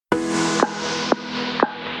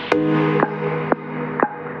What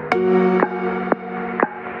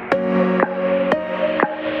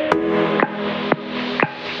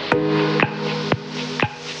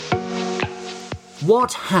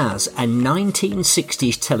has a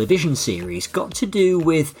 1960s television series got to do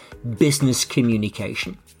with business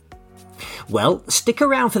communication? Well, stick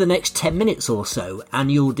around for the next 10 minutes or so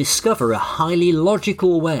and you'll discover a highly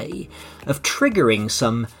logical way of triggering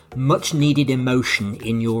some much needed emotion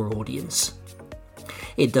in your audience.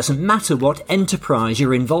 It doesn't matter what enterprise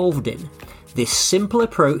you're involved in, this simple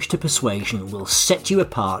approach to persuasion will set you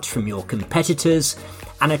apart from your competitors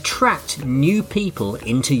and attract new people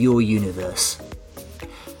into your universe.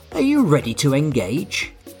 Are you ready to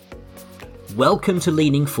engage? Welcome to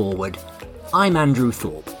Leaning Forward. I'm Andrew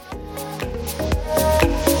Thorpe.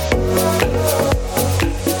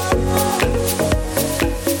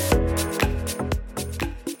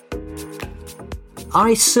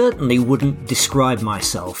 I certainly wouldn't describe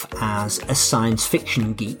myself as a science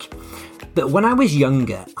fiction geek, but when I was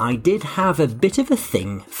younger, I did have a bit of a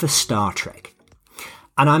thing for Star Trek.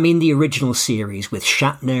 And I mean the original series with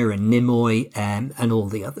Shatner and Nimoy and all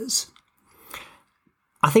the others.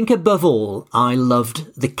 I think above all, I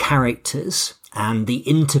loved the characters and the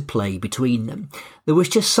interplay between them. There was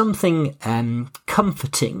just something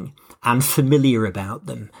comforting and familiar about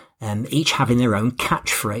them, each having their own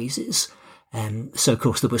catchphrases. So, of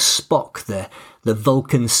course, there was Spock, the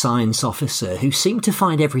Vulcan science officer, who seemed to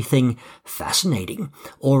find everything fascinating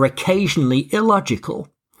or occasionally illogical.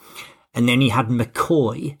 And then you had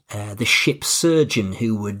McCoy, the ship's surgeon,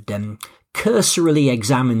 who would cursorily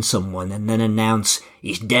examine someone and then announce,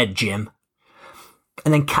 "He's dead, Jim."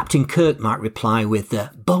 And then Captain Kirk might reply with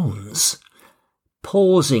 "Bones,"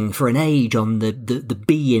 pausing for an age on the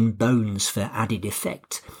B in bones for added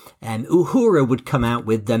effect. Uhura would come out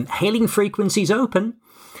with "Hailing frequencies open."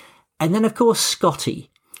 And then, of course,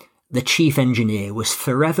 Scotty, the chief engineer, was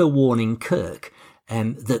forever warning Kirk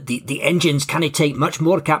that the engines can't take much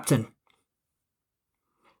more, Captain.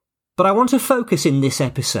 But I want to focus in this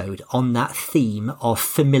episode on that theme of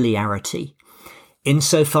familiarity,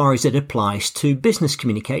 insofar as it applies to business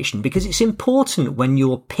communication, because it's important when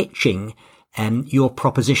you're pitching your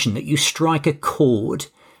proposition that you strike a chord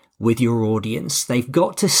with your audience. They've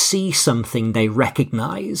got to see something they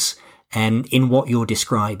recognise in what you're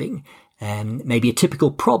describing, maybe a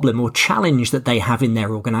typical problem or challenge that they have in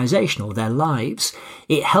their organisation or their lives.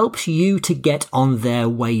 It helps you to get on their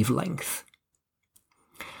wavelength.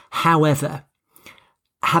 However,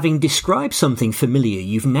 having described something familiar,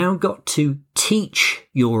 you've now got to teach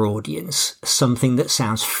your audience something that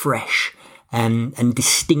sounds fresh and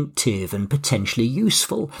distinctive and potentially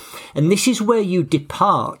useful. And this is where you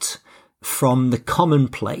depart from the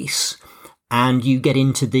commonplace and you get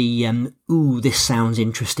into the, this sounds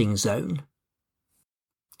interesting zone.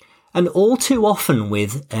 And all too often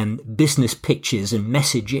with business pitches and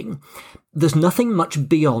messaging, there's nothing much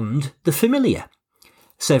beyond the familiar.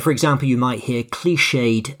 So, for example, you might hear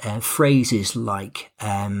cliched phrases like,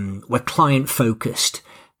 we're client-focused,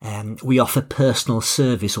 we offer personal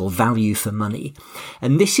service or value for money.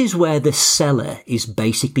 And this is where the seller is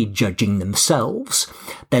basically judging themselves.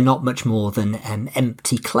 They're not much more than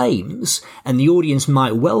empty claims. And the audience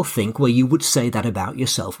might well think, well, you would say that about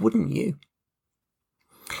yourself, wouldn't you?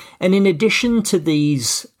 And in addition to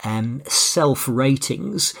these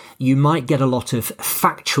self-ratings, you might get a lot of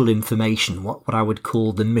factual information, what I would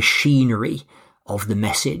call the machinery of the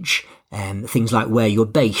message. Things like where you're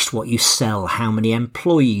based, what you sell, how many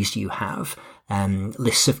employees you have,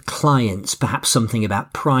 lists of clients, perhaps something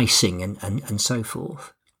about pricing and so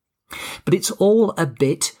forth. But it's all a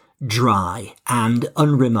bit dry and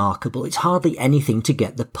unremarkable. It's hardly anything to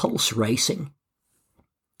get the pulse racing.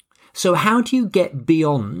 So how do you get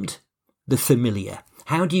beyond the familiar?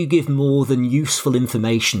 How do you give more than useful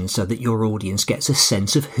information so that your audience gets a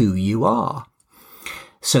sense of who you are?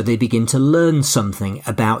 So they begin to learn something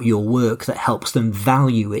about your work that helps them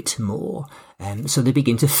value it more. So they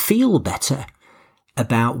begin to feel better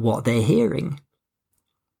about what they're hearing.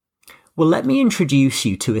 Well, let me introduce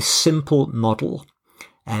you to a simple model.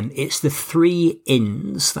 It's the 3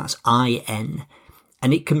 INs, that's I-N,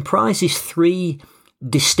 and it comprises 3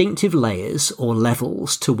 distinctive layers or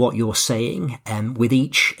levels to what you're saying, with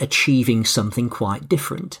each achieving something quite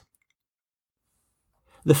different.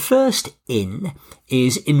 The first IN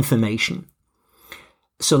is information.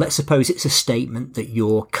 So let's suppose it's a statement that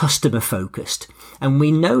you're customer focused, and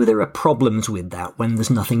we know there are problems with that when there's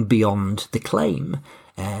nothing beyond the claim.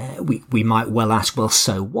 We might well ask, well,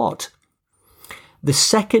 so what? The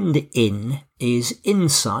second in is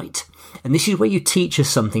insight. And this is where you teach us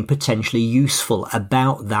something potentially useful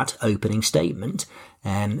about that opening statement.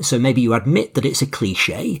 So maybe you admit that it's a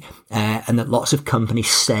cliche and that lots of companies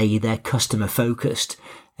say they're customer focused.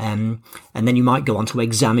 And then you might go on to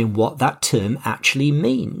examine what that term actually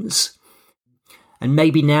means. And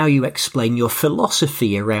maybe now you explain your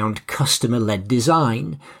philosophy around customer-led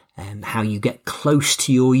design, how you get close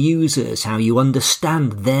to your users, how you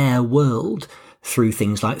understand their world through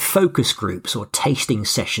things like focus groups or tasting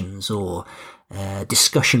sessions or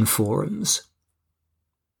discussion forums.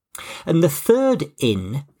 And the third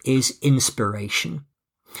in is inspiration.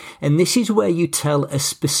 And this is where you tell a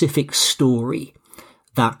specific story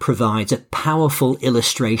that provides a powerful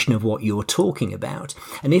illustration of what you're talking about.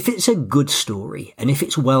 And if it's a good story, and if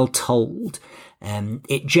it's well told,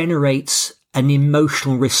 it generates an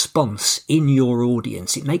emotional response in your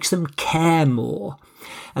audience. It makes them care more.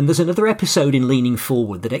 And there's another episode in Leaning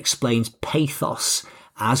Forward that explains pathos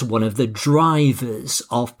as one of the drivers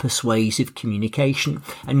of persuasive communication.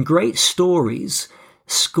 And great stories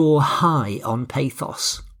score high on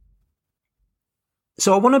pathos.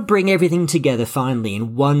 So I want to bring everything together finally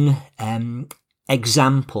in one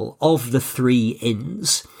example of the three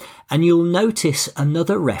ins, and you'll notice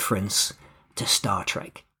another reference to Star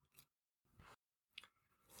Trek.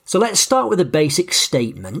 So let's start with a basic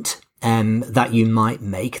statement that you might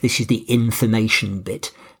make. This is the information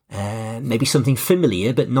bit. Maybe something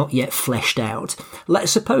familiar but not yet fleshed out.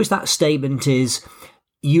 Let's suppose that statement is,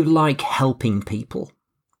 you like helping people.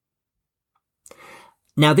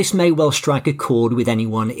 Now, this may well strike a chord with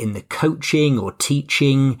anyone in the coaching or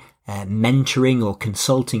teaching, mentoring or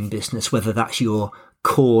consulting business, whether that's your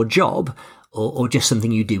core job or just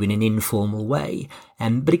something you do in an informal way.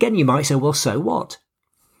 But again, you might say, well, so what?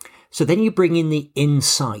 So then you bring in the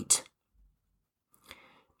insight.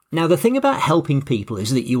 Now, the thing about helping people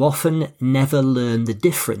is that you often never learn the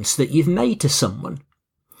difference that you've made to someone.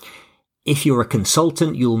 If you're a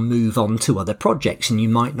consultant, you'll move on to other projects and you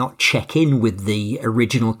might not check in with the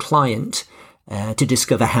original client to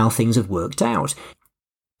discover how things have worked out.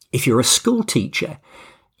 If you're a school teacher,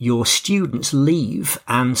 your students leave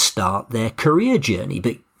and start their career journey,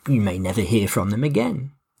 but you may never hear from them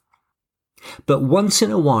again. But once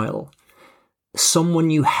in a while,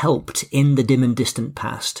 someone you helped in the dim and distant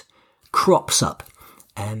past crops up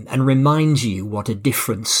and reminds you what a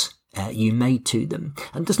difference you made to them.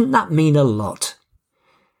 And doesn't that mean a lot?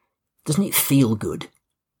 Doesn't it feel good?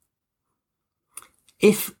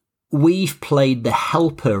 If we've played the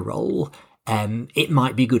helper role, it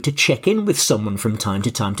might be good to check in with someone from time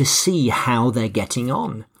to time to see how they're getting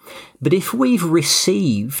on. But if we've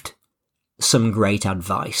received some great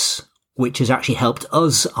advice, which has actually helped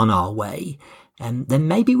us on our way, then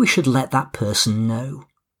maybe we should let that person know.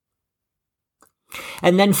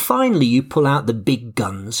 And then finally, you pull out the big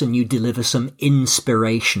guns and you deliver some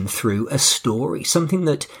inspiration through a story, something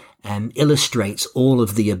that illustrates all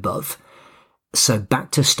of the above. So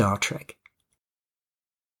back to Star Trek.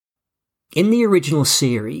 In the original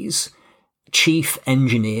series, Chief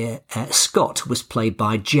Engineer Scott was played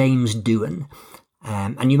by James Doohan.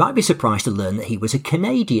 And you might be surprised to learn that he was a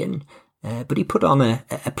Canadian, but he put on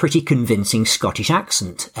a pretty convincing Scottish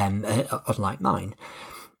accent, unlike mine.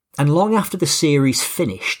 And long after the series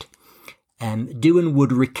finished, Doohan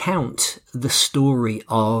would recount the story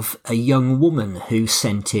of a young woman who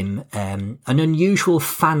sent him an unusual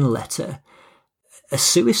fan letter, a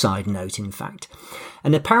suicide note, in fact.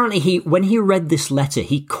 And apparently when he read this letter,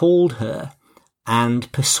 he called her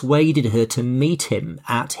and persuaded her to meet him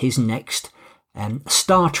at his next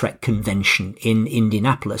Star Trek convention in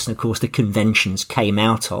Indianapolis. And of course, the conventions came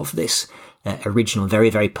out of this original, very,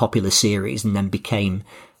 very popular series and then became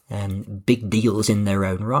big deals in their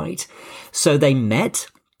own right. So they met,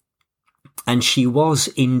 and she was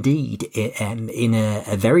indeed in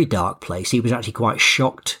a very dark place. He was actually quite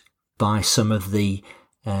shocked by some of the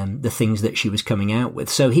things that she was coming out with.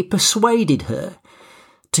 So he persuaded her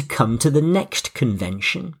to come to the next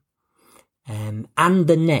convention and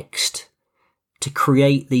the next, to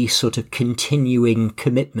create these sort of continuing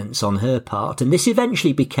commitments on her part. And this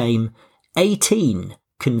eventually became 18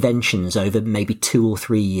 conventions over maybe 2 or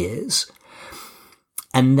 3 years.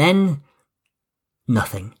 And then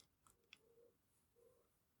nothing.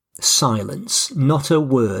 Silence. Not a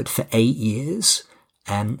word for 8 years.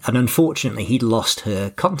 And unfortunately, he'd lost her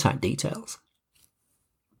contact details.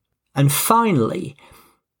 And finally,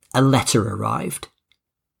 a letter arrived.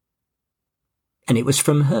 And it was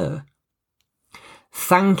from her,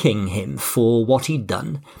 thanking him for what he'd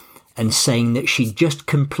done and saying that she'd just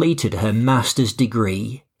completed her master's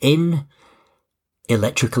degree in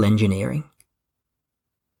electrical engineering.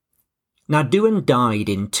 Now, Doohan died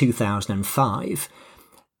in 2005,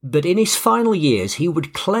 but in his final years, he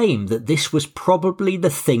would claim that this was probably the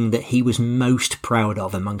thing that he was most proud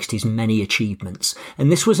of amongst his many achievements. And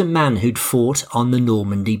this was a man who'd fought on the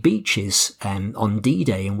Normandy beaches on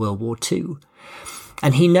D-Day in World War II.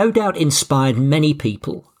 And he no doubt inspired many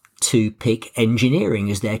people to pick engineering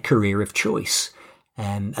as their career of choice.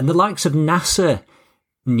 And the likes of NASA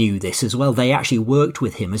knew this as well. They actually worked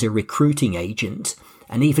with him as a recruiting agent,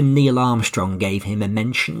 and even Neil Armstrong gave him a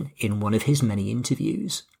mention in one of his many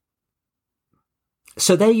interviews.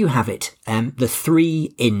 So there you have it, the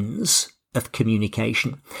 3 ins of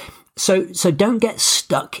communication. So don't get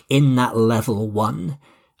stuck in that level 1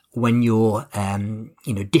 when you're,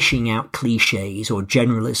 dishing out cliches or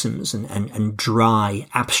generalisms and dry,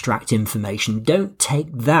 abstract information. Don't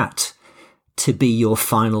take that to be your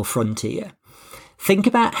final frontier. Think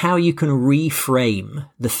about how you can reframe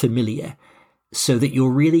the familiar so that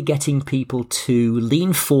you're really getting people to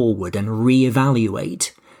lean forward and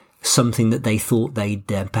reevaluate something that they thought they'd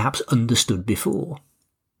perhaps understood before.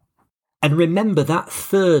 And remember that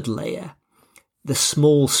 3rd layer, the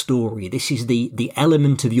small story. This is the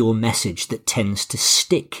element of your message that tends to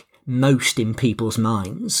stick most in people's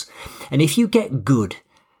minds. And if you get good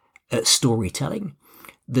at storytelling,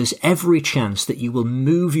 there's every chance that you will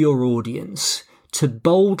move your audience to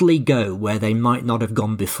boldly go where they might not have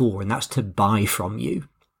gone before, and that's to buy from you.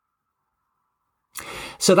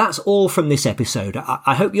 So that's all from this episode.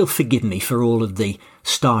 I hope you'll forgive me for all of the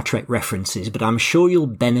Star Trek references, but I'm sure you'll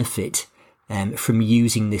benefit from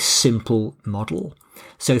using this simple model.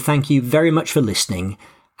 So thank you very much for listening,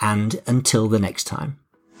 and until the next time.